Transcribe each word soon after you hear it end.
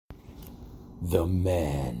The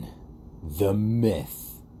man, the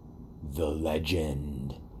myth, the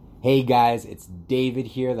legend. Hey guys, it's David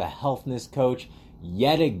here, the Healthness Coach,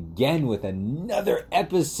 yet again with another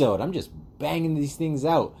episode. I'm just banging these things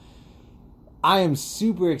out. I am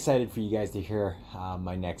super excited for you guys to hear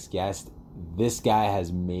my next guest. This guy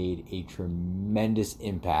has made a tremendous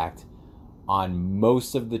impact on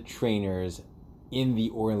most of the trainers in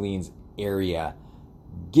the Orleans area,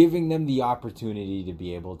 giving them the opportunity to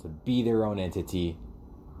be able to be their own entity,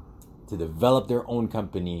 to develop their own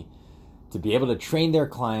company, to be able to train their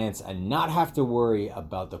clients and not have to worry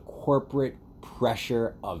about the corporate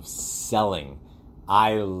pressure of selling.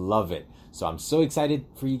 I love it. So I'm so excited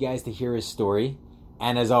for you guys to hear his story.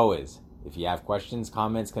 And as always, if you have questions,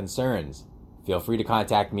 comments, concerns, feel free to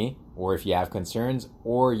contact me. Or if you have concerns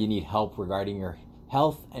or you need help regarding your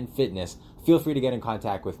health and fitness, feel free to get in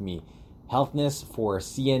contact with me. Healthness for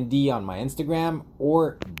CND on my Instagram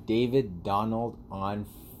or David Donald on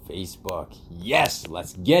Facebook. Yes,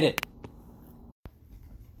 let's get it.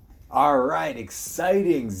 All right,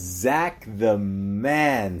 exciting. Zach the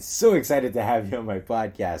man. So excited to have you on my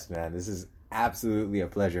podcast, man. This is absolutely a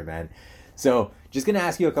pleasure, man. So just going to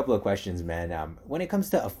ask you a couple of questions, man. When it comes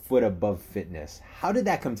to a foot above fitness, how did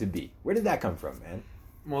that come to be? Where did that come from, man?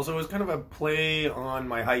 Well, so it was kind of a play on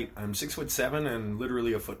my height. I'm 6'7" and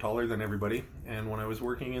literally a foot taller than everybody. And when I was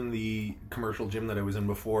working in the commercial gym that I was in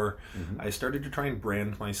before, I started to try and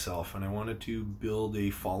brand myself. And I wanted to build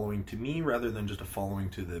a following to me rather than just a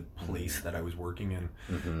following to the place that I was working in.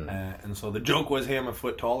 And so the joke was, hey, I'm a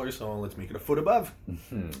foot taller, so let's make it a foot above.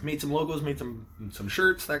 Made some logos, made some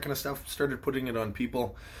shirts, that kind of stuff. Started putting it on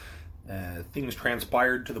people. Things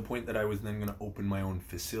transpired to the point that I was then going to open my own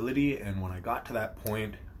facility, and when I got to that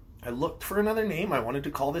point, I looked for another name. I wanted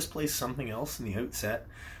to call this place something else in the outset,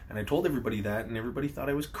 and I told everybody that, and everybody thought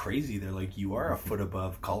I was crazy. They're like, you are a foot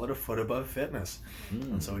above, call it a foot above fitness.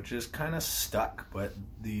 And so it just kind of stuck, but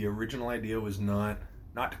the original idea was not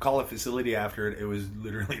to call a facility after it. It was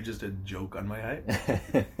literally just a joke on my height.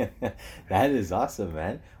 That is awesome,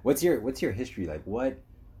 man. What's your history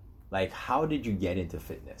like? How did you get into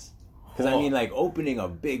fitness? Because I mean, like, opening a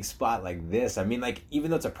big spot like this, I mean, like,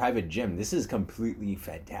 even though it's a private gym, this is completely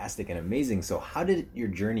fantastic and amazing. So how did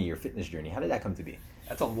your fitness journey, how did that come to be?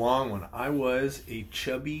 That's a long one. I was a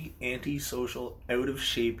chubby, antisocial,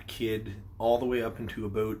 out-of-shape kid all the way up into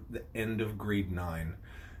about the end of grade 9.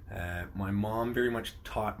 My mom very much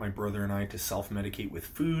taught my brother and I to self-medicate with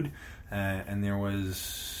food, and there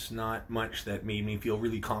was not much that made me feel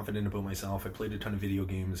really confident about myself. I played a ton of video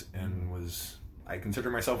games and I consider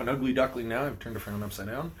myself an ugly duckling now. I've turned a frown upside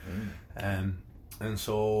down. And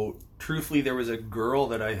so, truthfully, there was a girl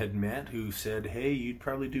that I had met who said, hey, you'd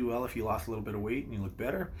probably do well if you lost a little bit of weight and you look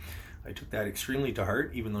better. I took that extremely to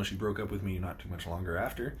heart, even though she broke up with me not too much longer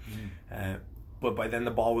after. But by then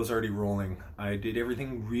the ball was already rolling. I did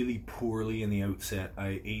everything really poorly in the outset.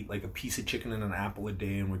 I ate like a piece of chicken and an apple a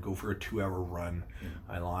day and would go for a 2-hour run.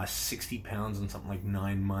 I lost 60 pounds in something like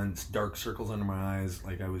 9 months, dark circles under my eyes,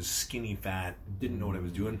 like I was skinny fat, didn't know what I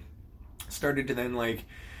was doing. Started to then like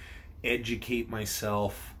educate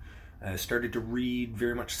myself. Started to read,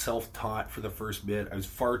 very much self-taught for the first bit. I was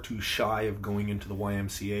far too shy of going into the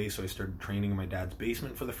YMCA, so I started training in my dad's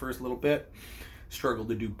basement for the first little bit. Struggled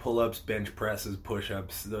to do pull-ups, bench presses,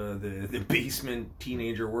 push-ups, the basement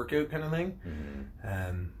teenager workout kind of thing.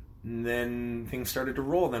 And then things started to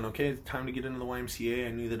roll. Then, okay, it's time to get into the YMCA.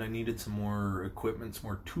 I knew that I needed some more equipment, some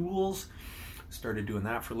more tools. Started doing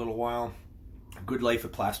that for a little while. Good Life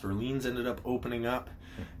at Plaster Orleans ended up opening up.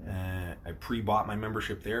 I pre-bought my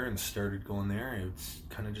membership there and started going there. It's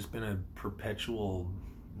kind of just been a perpetual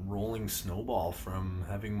rolling snowball from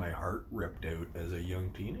having my heart ripped out as a young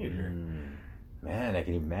teenager. Man, I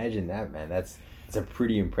can imagine that, man. It's a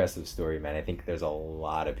pretty impressive story, man. I think there's a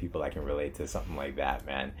lot of people that can relate to something like that,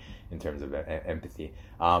 man, in terms of empathy.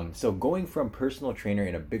 So going from personal trainer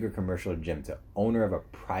in a bigger commercial gym to owner of a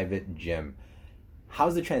private gym,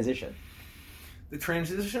 how's the transition? The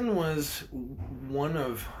transition was one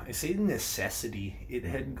of, I say necessity. It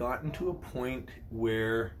had gotten to a point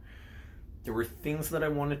where there were things that I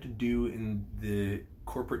wanted to do in the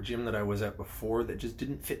corporate gym that I was at before that just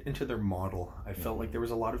didn't fit into their model. I felt like there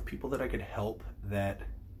was a lot of people that I could help that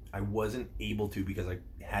I wasn't able to because I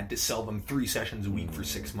had to sell them 3 sessions a week for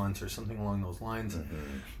 6 months or something along those lines.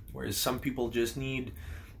 Whereas some people just need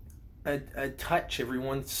a touch every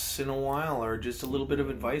once in a while, or just a little bit of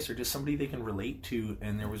advice, or just somebody they can relate to,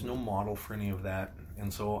 and there was no model for any of that.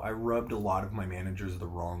 And so I rubbed a lot of my managers the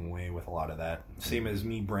wrong way with a lot of that. Same as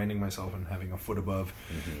me branding myself and having a foot above.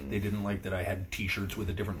 They didn't like that I had t-shirts with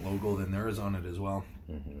a different logo than theirs on it as well.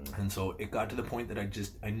 And so it got to the point that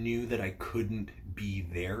I knew that I couldn't be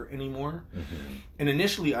there anymore. And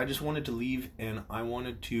initially I just wanted to leave, and I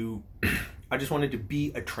just wanted to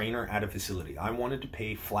be a trainer at a facility. I wanted to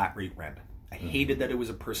pay flat rate rent. I hated that it was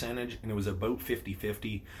a percentage and it was about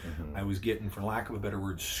 50-50. I was getting, for lack of a better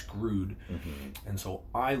word, screwed. And so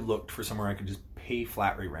I looked for somewhere I could just pay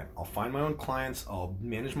flat rate rent. I'll find my own clients, I'll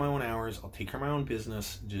manage my own hours, I'll take care of my own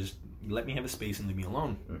business, just let me have a space and leave me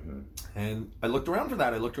alone. And I looked around for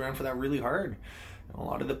that. I looked around for that really hard. And a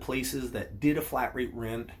lot of the places that did a flat rate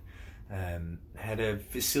rent had a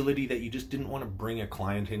facility that you just didn't want to bring a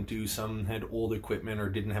client into. Some had old equipment or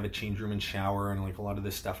didn't have a change room and shower, and like a lot of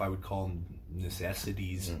this stuff I would call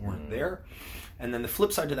necessities weren't there. And then the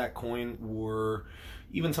flip side to that coin were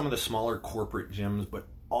even some of the smaller corporate gyms, but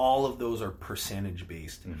all of those are percentage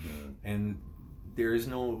based. And there is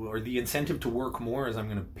the incentive to work more is I'm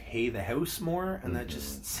going to pay the house more, and that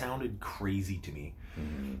just sounded crazy to me.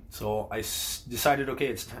 So I decided,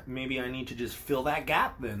 okay, maybe I need to just fill that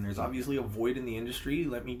gap then. There's obviously a void in the industry.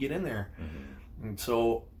 Let me get in there. And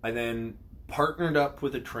so I then partnered up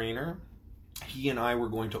with a trainer. He and I were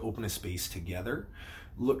going to open a space together.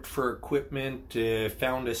 Looked for equipment,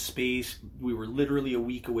 found a space. We were literally a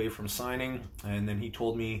week away from signing, and then he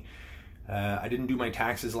told me, I didn't do my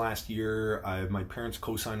taxes last year. My parents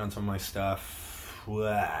co-signed on some of my stuff.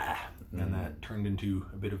 And that turned into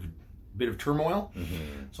a bit of turmoil.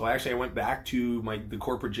 So I went back to the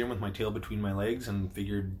corporate gym with my tail between my legs and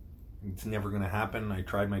figured it's never going to happen. I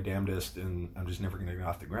tried my damnedest, and I'm just never going to get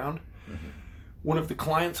off the ground. One of the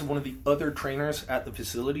clients of one of the other trainers at the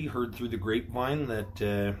facility heard through the grapevine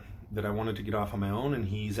that I wanted to get off on my own, and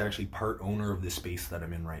he's actually part owner of the space that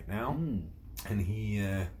I'm in right now. And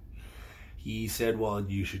he said, well,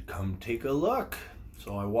 you should come take a look.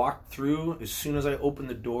 So I walked through. As soon as I opened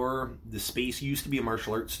the door, the space used to be a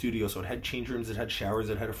martial arts studio, so it had change rooms, it had showers,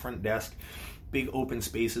 it had a front desk, big open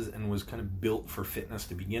spaces, and was kind of built for fitness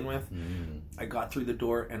to begin with. I got through the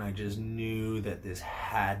door, and I just knew that this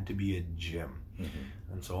had to be a gym.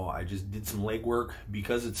 And so I just did some legwork.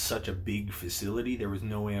 Because it's such a big facility, there was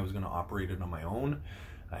no way I was going to operate it on my own.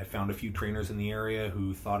 I found a few trainers in the area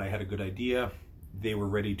who thought I had a good idea. They were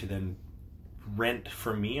ready to then rent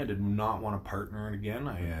from me. I did not want to partner again.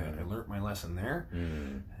 I learned my lesson there.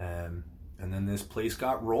 And then this place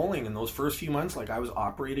got rolling. In those first few months, I was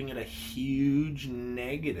operating at a huge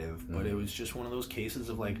negative, but it was just one of those cases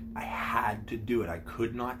of I had to do it. I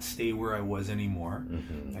could not stay where I was anymore.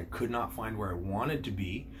 I could not find where I wanted to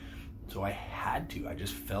be. So I had to. I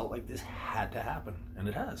just felt like this had to happen, and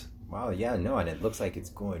it has. Wow, yeah, no, and it looks like it's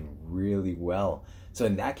going really well. So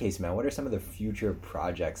in that case, man, what are some of the future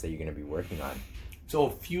projects that you're going to be working on? So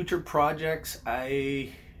future projects, I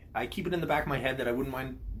keep it in the back of my head that I wouldn't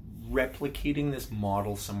mind replicating this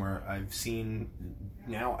model somewhere. I've seen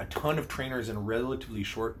now a ton of trainers in a relatively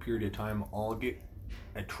short period of time all get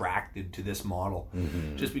attracted to this model,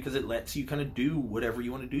 just because it lets you kind of do whatever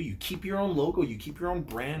you want to do. You keep your own logo, you keep your own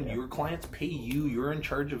brand, your clients pay you, you're in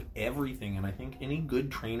charge of everything. And I think any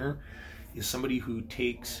good trainer is somebody who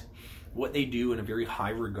takes what they do in a very high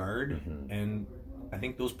regard, and I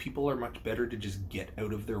think those people are much better to just get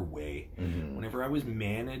out of their way. Whenever I was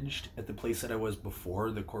managed at the place that I was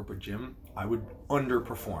before, the corporate gym, I would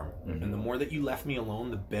underperform. And the more that you left me alone,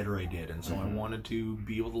 the better I did. And so I wanted to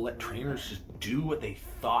be able to let trainers just do what they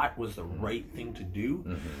thought was the right thing to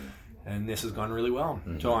do. And this has gone really well.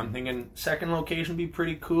 So I'm thinking second location would be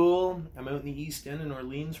pretty cool. I'm out in the East End in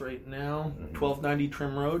Orleans right now. 1290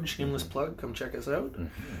 Trim Road, shameless plug, come check us out.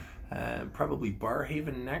 Probably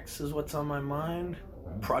Barhaven next is what's on my mind.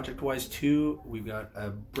 Project-wise too, we've got a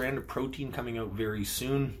brand of protein coming out very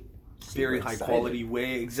soon. Very high quality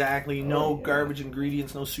whey, exactly. No garbage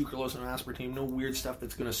ingredients, no sucralose, no aspartame, no weird stuff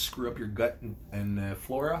that's going to screw up your gut and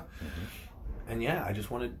flora. And yeah, I just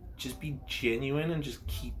want to just be genuine and just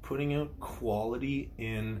keep putting out quality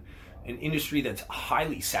in an industry that's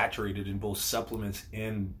highly saturated in both supplements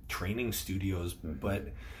and training studios. But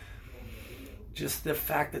just the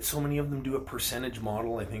fact that so many of them do a percentage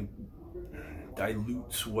model, I think,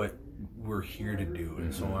 dilutes what we're here to do.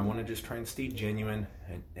 And so I want to just try and stay genuine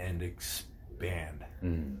and expand.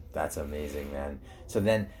 That's amazing, man. So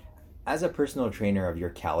then, as a personal trainer of your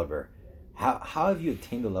caliber, how have you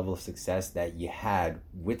attained the level of success that you had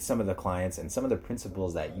with some of the clients and some of the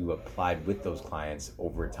principles that you applied with those clients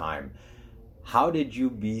over time? How did you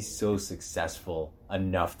be so successful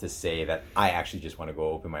enough to say that I actually just want to go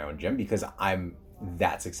open my own gym because I'm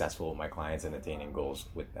that successful with my clients and attaining goals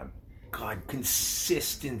with them? God,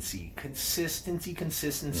 consistency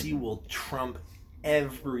will trump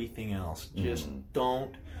everything else. Just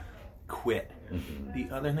don't quit. The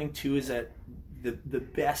other thing too is that the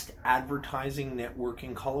best advertising,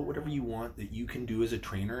 networking, call it whatever you want, that you can do as a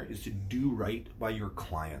trainer is to do right by your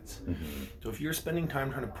clients. So if you're spending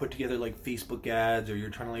time trying to put together like Facebook ads, or you're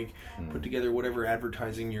trying to like put together whatever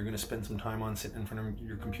advertising you're going to spend some time on sitting in front of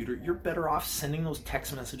your computer, you're better off sending those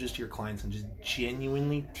text messages to your clients and just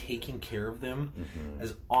genuinely taking care of them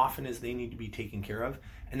as often as they need to be taken care of.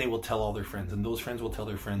 And they will tell all their friends, and those friends will tell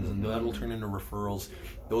their friends, and that will turn into referrals.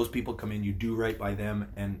 Those people come in, you do right by them,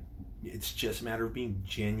 and it's just a matter of being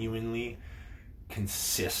genuinely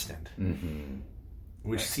consistent,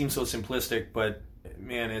 which seems so simplistic, but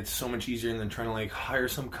man, it's so much easier than trying to like hire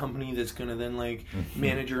some company that's going to then like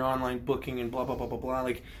manage your online booking and blah, blah, blah, blah, blah.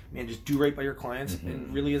 Like, man, just do right by your clients.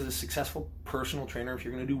 And really, as a successful personal trainer, if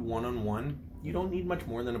you're going to do one-on-one, you don't need much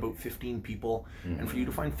more than about 15 people. And for you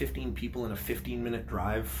to find 15 people in a 15-minute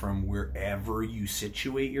drive from wherever you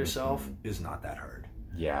situate yourself is not that hard.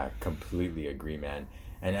 Yeah, completely agree, man.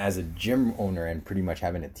 And as a gym owner and pretty much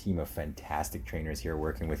having a team of fantastic trainers here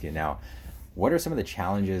working with you now, what are some of the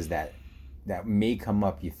challenges that may come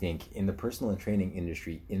up, you think, in the personal training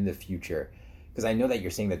industry in the future? Because I know that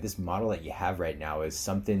you're saying that this model that you have right now is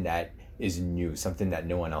something that is new, something that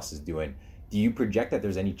no one else is doing. Do you project that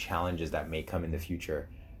there's any challenges that may come in the future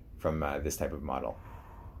from this type of model?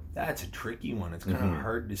 That's a tricky one. It's kind of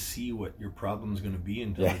hard to see what your problem's going to be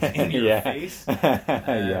until it's in your face.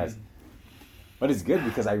 Yes. But it's good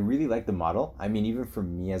because I really like the model. I mean, even for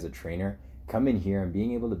me as a trainer, coming here and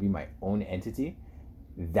being able to be my own entity,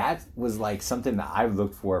 that was like something that I've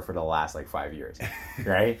looked for the last like 5 years,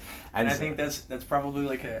 right? And I think that's probably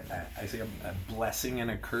like a blessing and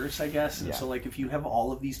a curse, I guess. And so like if you have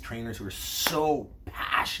all of these trainers who are so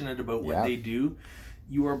passionate about what they do,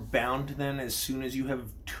 you are bound to then, as soon as you have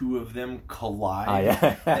two of them collide,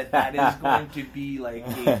 that is going to be like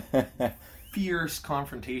a fierce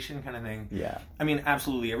confrontation kind of thing. Yeah. I mean,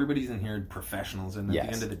 absolutely, everybody's in here professionals, and at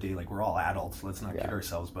the end of the day, like, we're all adults. Let's not kid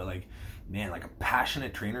ourselves, but like, man, like a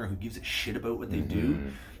passionate trainer who gives a shit about what they do,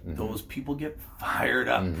 those people get fired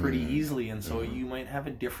up pretty easily, and so you might have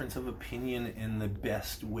a difference of opinion in the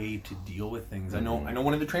best way to deal with things. I know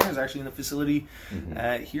one of the trainers actually in the facility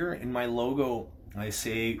here. In my logo, I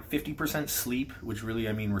say 50% sleep, which really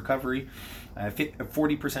I mean recovery,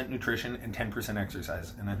 40% nutrition, and 10%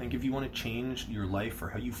 exercise. And I think if you want to change your life or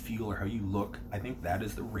how you feel or how you look, I think that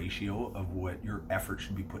is the ratio of what your effort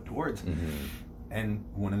should be put towards. And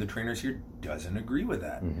one of the trainers here doesn't agree with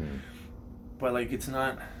that. But like, it's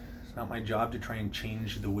not my job to try and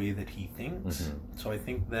change the way that he thinks. So I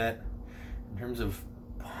think that in terms of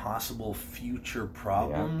possible future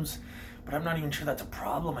problems, but I'm not even sure that's a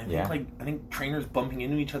problem. I think trainers bumping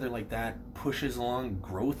into each other like that pushes along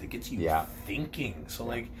growth. It gets you thinking. So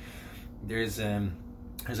like, there's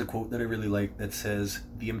a quote that I really like that says,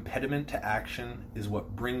 "The impediment to action is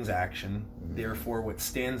what brings action. Therefore, what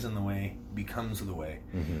stands in the way becomes the way."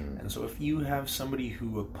 And so if you have somebody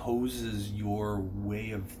who opposes your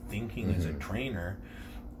way of thinking as a trainer,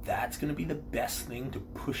 that's going to be the best thing to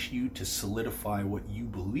push you to solidify what you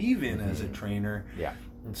believe in as a trainer.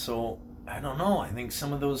 And so I don't know. I think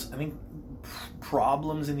some of those,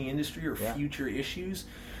 problems in the industry or future issues,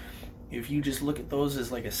 if you just look at those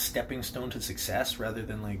as like a stepping stone to success rather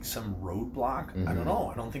than like some roadblock, I don't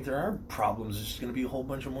know. I don't think there are problems. There's just going to be a whole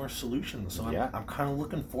bunch of more solutions. So I'm kind of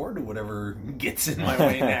looking forward to whatever gets in my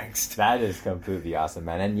way next. That is completely awesome,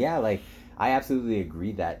 man. And like, I absolutely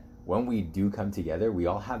agree that when we do come together, we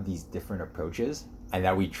all have these different approaches, and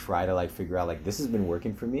that we try to like figure out like, this has been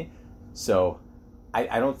working for me. So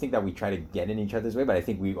I don't think that we try to get in each other's way, but I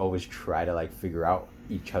think we always try to like figure out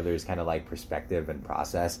each other's kind of like perspective and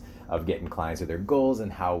process of getting clients to their goals and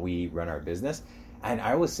how we run our business. And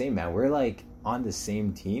I always say, man, we're like on the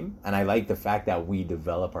same team, and I like the fact that we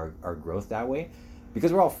develop our growth that way,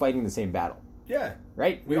 because we're all fighting the same battle. Yeah.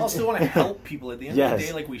 Right? We also want to help people. At the end of the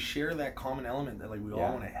day, like, we share that common element that like we all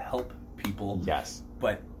want to help people. Yes.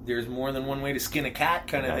 But there's more than one way to skin a cat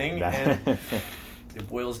kind of thing. And it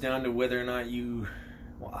boils down to whether or not you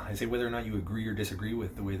agree or disagree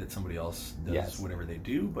with the way that somebody else does whatever they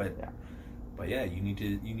do. But you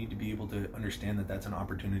need to be able to understand that that's an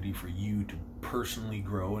opportunity for you to personally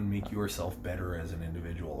grow and make yourself better as an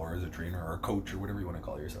individual, or as a trainer or a coach, or whatever you want to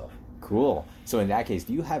call yourself. Cool. So in that case,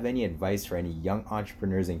 do you have any advice for any young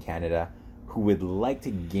entrepreneurs in Canada who would like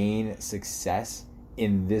to gain success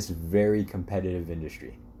in this very competitive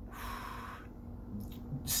industry?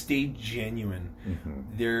 Stay genuine.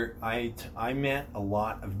 I met a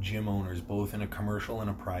lot of gym owners, both in a commercial and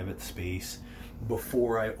a private space,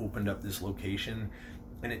 before I opened up this location,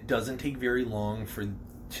 and it doesn't take very long for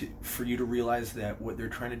you to realize that what they're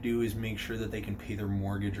trying to do is make sure that they can pay their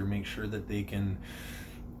mortgage, or make sure that they can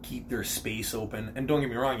keep their space open. And don't get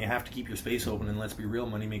me wrong, you have to keep your space open, and let's be real,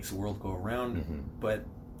 money makes the world go around. But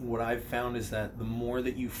what I've found is that the more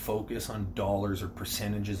that you focus on dollars or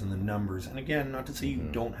percentages and the numbers, and again, not to say you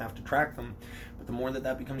don't have to track them, but the more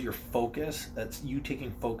that becomes your focus, that's you taking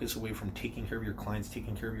focus away from taking care of your clients,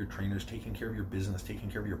 taking care of your trainers, taking care of your business, taking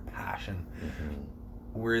care of your passion.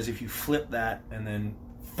 Whereas if you flip that and then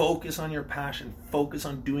focus on your passion, focus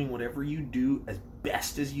on doing whatever you do as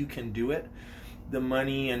best as you can do it, the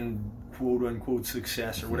money and quote unquote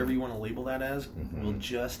success or whatever you want to label that as will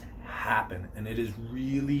just happen. And it is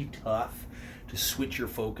really tough to switch your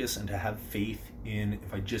focus and to have faith in,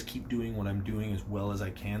 if I just keep doing what I'm doing as well as I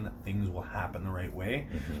can, that things will happen the right way.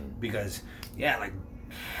 Because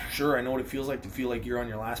sure, I know what it feels like to feel like you're on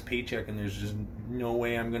your last paycheck and there's just no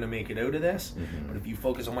way I'm going to make it out of this. But if you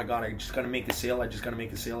focus, oh my God, I just got to make the sale, I just got to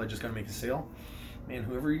make the sale, I just got to make the sale. Man,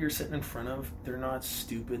 whoever you're sitting in front of, they're not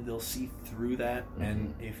stupid. They'll see through that.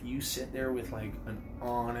 And if you sit there with like an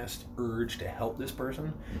honest urge to help this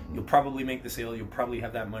person, you'll probably make the sale, you'll probably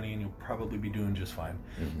have that money, and you'll probably be doing just fine.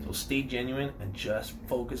 So stay genuine and just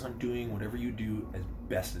focus on doing whatever you do as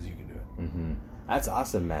best as you can do it. That's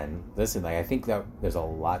awesome, man. Listen, I think that there's a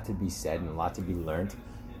lot to be said and a lot to be learned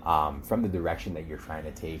from the direction that you're trying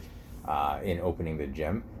to take in opening the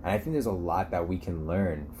gym. And I think there's a lot that we can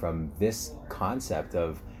learn from this concept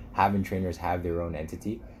of having trainers have their own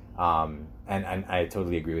entity. And I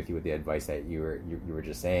totally agree with you with the advice that you were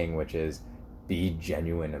just saying, which is be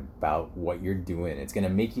genuine about what you're doing. It's going to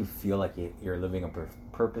make you feel like you're living a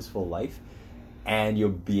purposeful life, and you'll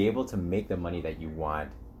be able to make the money that you want.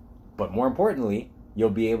 But more importantly, you'll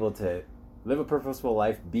be able to live a purposeful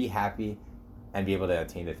life, be happy, and be able to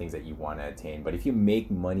attain the things that you want to attain. But if you make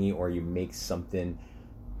money or you make something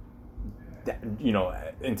that,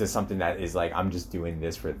 into something that is like, I'm just doing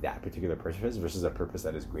this for that particular purpose versus a purpose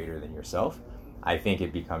that is greater than yourself, I think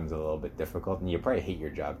it becomes a little bit difficult, and you probably hate your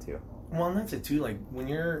job too. Well, and that's it too. Like when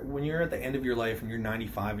you're at the end of your life and you're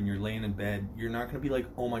 95 and you're laying in bed, you're not going to be like,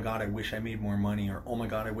 oh my God, I wish I made more money, or oh my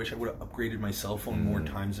God, I wish I would have upgraded my cell phone more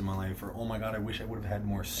times in my life, or oh my God, I wish I would have had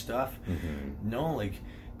more stuff. No,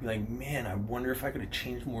 be like, man, I wonder if I could have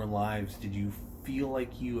changed more lives. Did you feel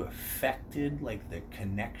like you affected like the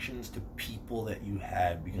connections to people that you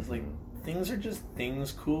had? Because like things are just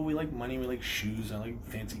things. Cool, we like money, we like shoes, I like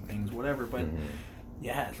fancy things, whatever, but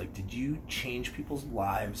yeah, it's like, did you change people's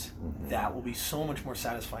lives? That will be so much more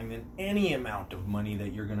satisfying than any amount of money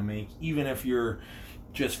that you're going to make, even if you're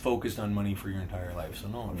just focused on money for your entire life. So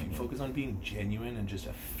no, if you focus on being genuine and just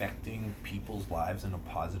affecting people's lives in a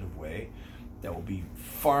positive way, that will be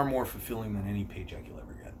far more fulfilling than any paycheck you'll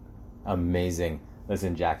ever get. Amazing.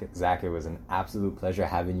 Listen, Zach, it was an absolute pleasure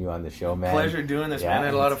having you on the show, man. Pleasure doing this, man. I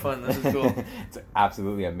had a lot of fun. This is cool. It's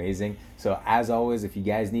absolutely amazing. So as always, if you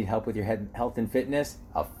guys need help with your health and fitness,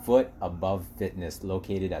 A Foot Above Fitness,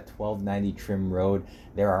 located at 1290 Trim Road.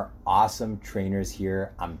 There are awesome trainers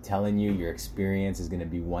here. I'm telling you, your experience is going to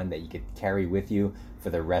be one that you could carry with you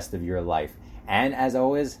for the rest of your life. And as I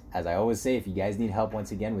always say, if you guys need help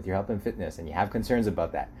once again with your health and fitness and you have concerns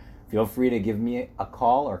about that, feel free to give me a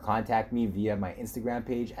call or contact me via my Instagram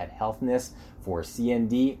page at Healthness for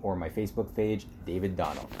CND, or my Facebook page, David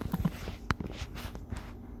Donald.